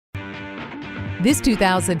This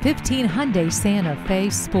 2015 Hyundai Santa Fe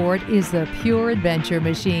Sport is the pure adventure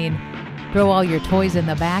machine. Throw all your toys in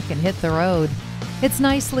the back and hit the road. It's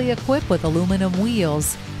nicely equipped with aluminum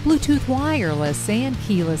wheels, Bluetooth wireless, and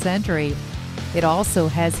keyless entry. It also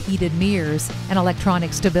has heated mirrors and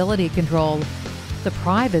electronic stability control. The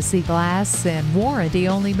privacy glass and warranty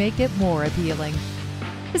only make it more appealing.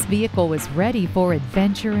 This vehicle is ready for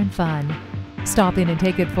adventure and fun. Stop in and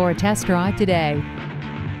take it for a test drive today.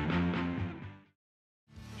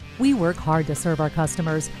 We work hard to serve our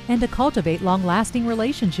customers and to cultivate long-lasting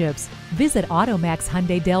relationships. Visit Automax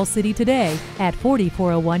Hyundai Del City today at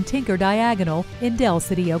 4401 Tinker Diagonal in Del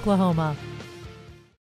City, Oklahoma.